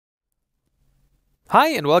Hi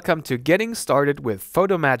and welcome to Getting Started with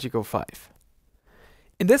FotoMagico 5.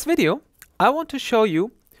 In this video, I want to show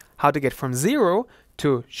you how to get from zero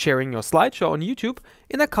to sharing your slideshow on YouTube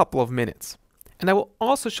in a couple of minutes. And I will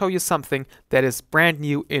also show you something that is brand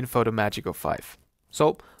new in FotoMagico 5.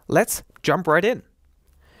 So let's jump right in.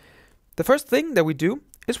 The first thing that we do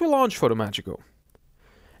is we launch FotoMagico.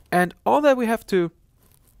 And all that we have to,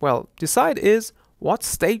 decide is what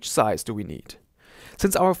stage size do we need.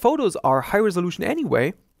 Since our photos are high resolution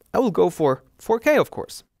anyway, I will go for 4K, of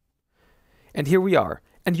course. And here we are.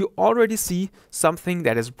 And you already see something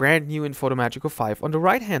that is brand new in FotoMagico 5 on the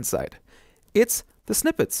right hand side. It's the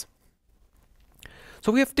snippets.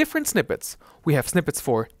 So we have different snippets. We have snippets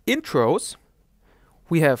for intros.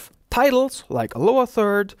 We have titles like a lower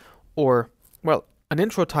third or, an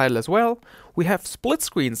intro title as well. We have split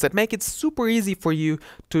screens that make it super easy for you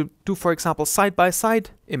to do, for example, side-by-side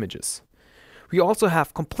images. We also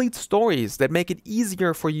have complete stories that make it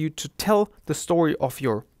easier for you to tell the story of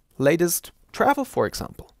your latest travel, for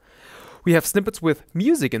example. We have snippets with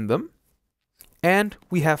music in them, and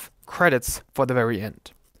we have credits for the very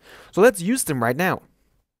end. So let's use them right now.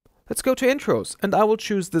 Let's go to intros, and I will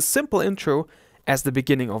choose this simple intro as the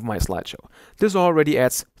beginning of my slideshow. This already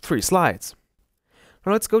adds 3 slides.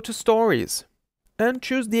 Now let's go to stories and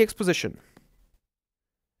choose the exposition.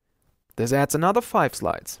 This adds another 5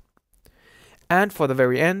 slides. And for the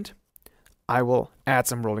very end, I will add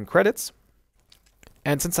some rolling credits.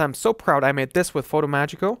 And since I'm so proud I made this with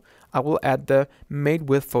FotoMagico, I will add the Made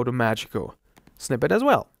with FotoMagico snippet as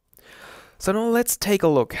well. So now let's take a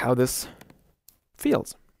look how this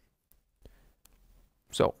feels.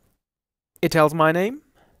 So, it tells my name.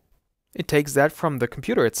 It takes that from the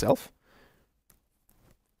computer itself.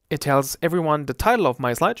 It tells everyone the title of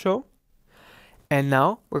my slideshow. And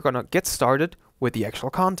now we're gonna get started with the actual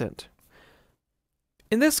content.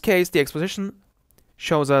 In this case, the exposition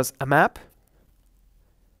shows us a map,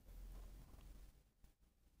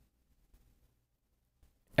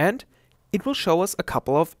 and it will show us a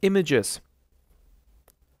couple of images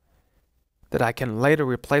that I can later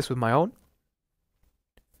replace with my own.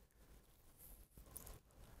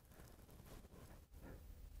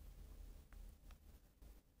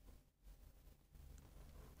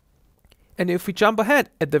 And if we jump ahead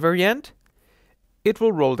at the very end, it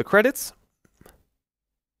will roll the credits.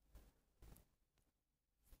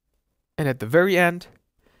 And at the very end,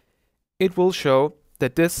 it will show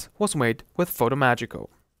that this was made with FotoMagico.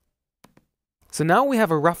 So now we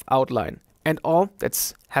have a rough outline, and all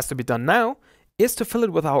that has to be done now is to fill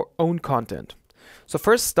it with our own content. So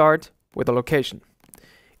first start with a location.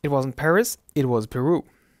 It wasn't Paris, it was Peru.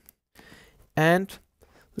 And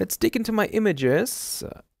let's dig into my images.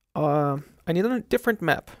 I need a different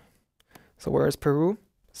map. So where is Peru?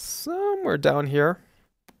 Somewhere down here.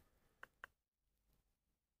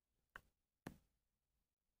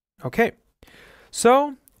 Okay,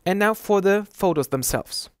 so, and now for the photos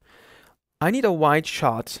themselves. I need a wide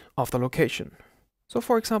shot of the location. So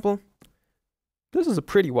for example, this is a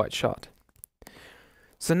pretty wide shot.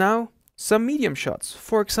 So now, some medium shots.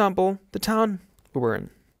 For example, the town we were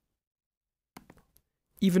in.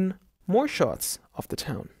 Even more shots of the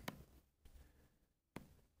town.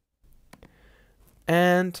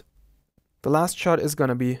 And the last shot is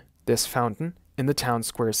gonna be this fountain in the town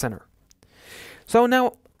square center. So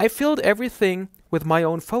now, I filled everything with my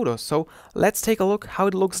own photos, so let's take a look how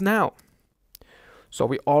it looks now. So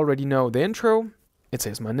we already know the intro, it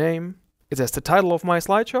says my name, it says the title of my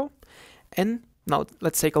slideshow, and now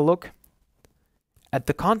let's take a look at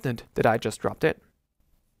the content that I just dropped in.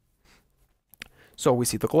 So we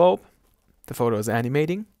see the globe, the photo is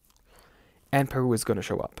animating, and Peru is going to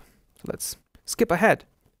show up. So let's skip ahead.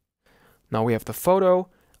 Now we have the photo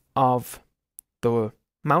of the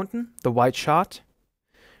mountain, the wide shot.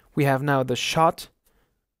 We have now the shot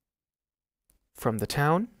from the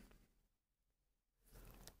town.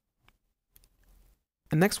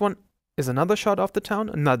 The next one is another shot of the town,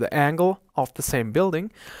 another angle of the same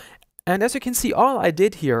building. And as you can see, all I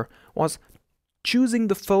did here was choosing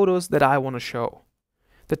the photos that I want to show.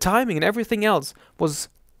 The timing and everything else was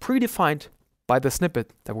predefined by the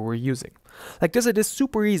snippet that we were using. Like this, it is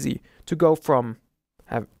super easy to go from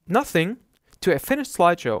have nothing to a finished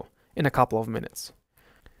slideshow in a couple of minutes.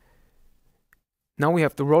 Now we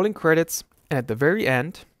have the rolling credits, and at the very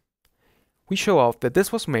end, we show off that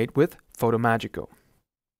this was made with FotoMagico.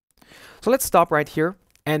 So let's stop right here,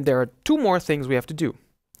 and there are 2 more things we have to do.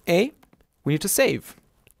 A, we need to save.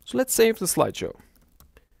 So let's save the slideshow.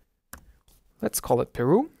 Let's call it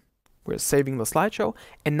Peru. We're saving the slideshow,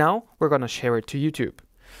 and now we're gonna share it to YouTube.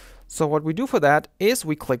 So what we do for that is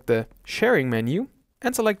we click the sharing menu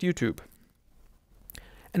and select YouTube.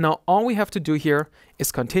 And now all we have to do here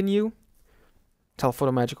is continue, tell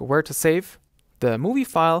FotoMagico where to save the movie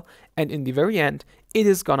file, and in the very end, it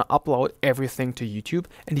is gonna upload everything to YouTube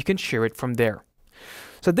and you can share it from there.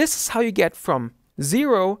 So this is how you get from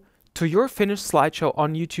 0 to your finished slideshow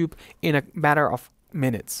on YouTube in a matter of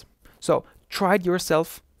minutes. So try it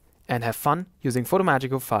yourself and have fun using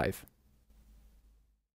FotoMagico 5.